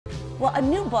Well, a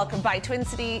new book by Twin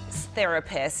Cities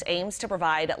therapists aims to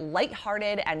provide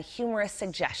lighthearted and humorous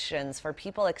suggestions for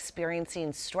people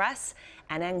experiencing stress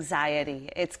and anxiety.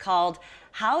 It's called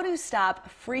How to Stop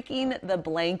Freaking the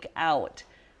Blank Out.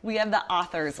 We have the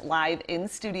authors live in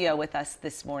studio with us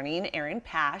this morning, Erin,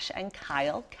 Pash, and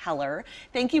Keller.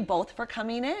 Thank you both for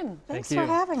coming in. Thanks for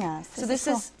having us. So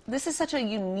this is such a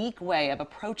unique way of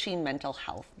approaching mental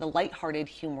health, the lighthearted,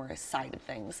 humorous side of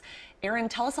things. Erin,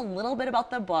 tell us a little bit about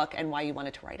the book and why you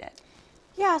wanted to write it.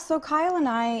 Yeah, so Kyle and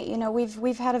I,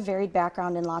 we've had a varied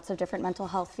background in lots of different mental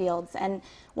health fields, and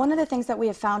one of the things that we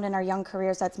have found in our young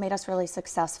careers that's made us really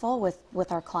successful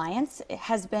with our clients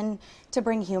has been to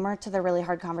bring humor to the really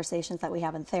hard conversations that we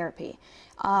have in therapy.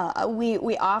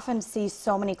 We often see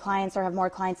so many clients or have more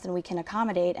clients than we can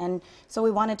accommodate, and so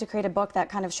we wanted to create a book that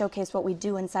kind of showcased what we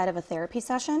do inside of a therapy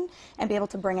session and be able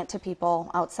to bring it to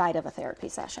people outside of a therapy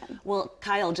session. Well,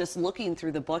 Kyle, just looking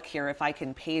through the book here, if I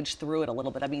can page through it a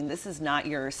little bit, I mean, this is not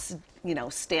your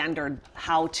standard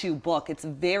how-to book. It's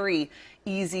very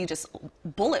easy, just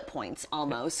bullet points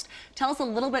almost. Tell us a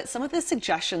little bit, some of the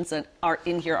suggestions that are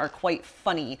in here are quite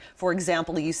funny. For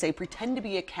example, you say, pretend to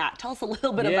be a cat. Tell us a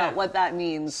little bit about what that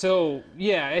means. So,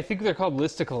 yeah, I think they're called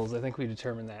listicles. I think we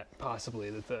determined that possibly,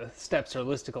 that the steps are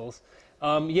listicles.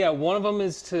 Yeah, one of them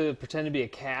is to pretend to be a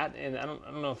cat, and I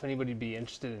don't know if anybody'd be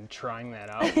interested in trying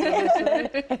that out.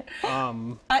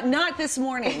 Not this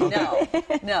morning, no.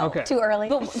 No. Okay. Too early.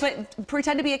 But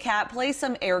pretend to be a cat, play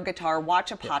some air guitar,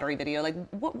 watch a pottery video. Like,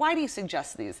 why do you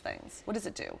suggest these things? What does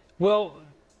it do? Well,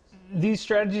 these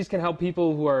strategies can help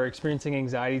people who are experiencing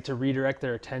anxiety to redirect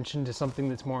their attention to something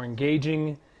that's more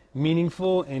engaging,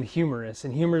 meaningful, and humorous.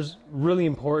 And humor's really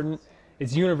important.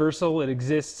 It's universal, it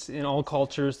exists in all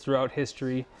cultures throughout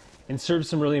history, and serves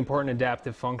some really important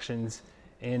adaptive functions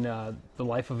in the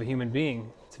life of a human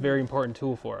being. It's a very important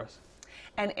tool for us.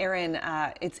 And Erin,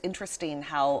 it's interesting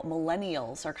how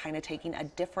millennials are kind of taking a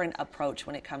different approach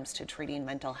when it comes to treating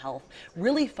mental health,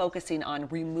 really focusing on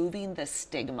removing the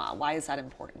stigma. Why is that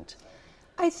important?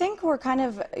 I think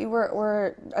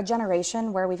we're a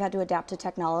generation where we've had to adapt to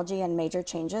technology and major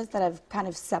changes that have kind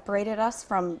of separated us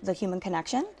from the human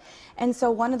connection. And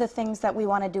so one of the things that we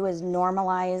want to do is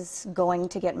normalize going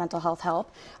to get mental health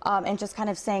help, and just kind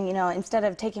of saying, instead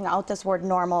of taking out this word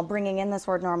normal, bringing in this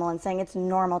word normal and saying it's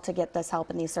normal to get this help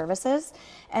and these services.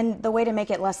 And the way to make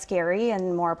it less scary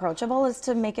and more approachable is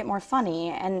to make it more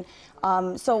funny. And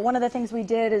so one of the things we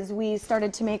did is we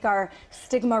started to make our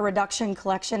stigma reduction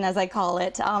collection, as I call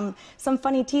it, some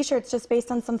funny t-shirts just based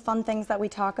on some fun things that we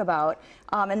talk about.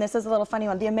 And this is a little funny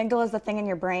one. The amygdala is the thing in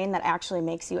your brain that actually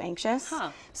makes you anxious. Huh.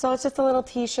 So it's just a little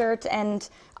t-shirt, and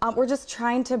we're just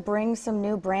trying to bring some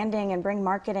new branding and bring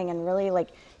marketing and really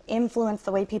influence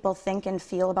the way people think and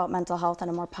feel about mental health in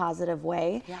a more positive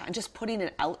way. Yeah, and just putting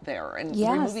it out there and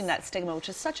removing that stigma, which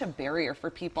is such a barrier for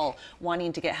people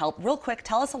wanting to get help. Real quick,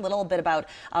 tell us a little bit about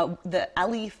the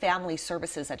Ellie Family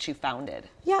Services that you founded.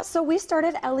 Yeah, so we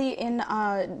started Ellie in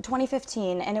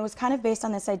 2015, and it was kind of based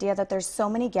on this idea that there's so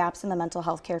many gaps in the mental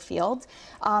health care field,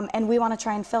 and we want to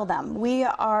try and fill them. We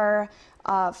are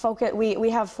we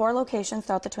have 4 locations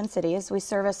throughout the Twin Cities. We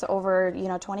service over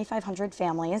 2,500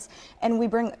 families, and we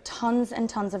bring tons and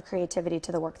tons of creativity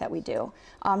to the work that we do,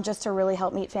 just to really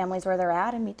help meet families where they're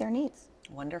at and meet their needs.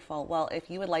 Wonderful. Well,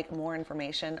 if you would like more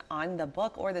information on the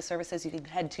book or the services, you can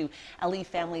head to Ellie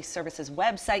Family Services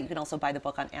website. You can also buy the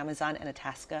book on Amazon and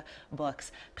Itasca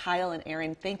Books. Kyle and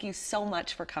Erin, thank you so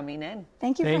much for coming in.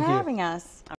 Thank you for having us.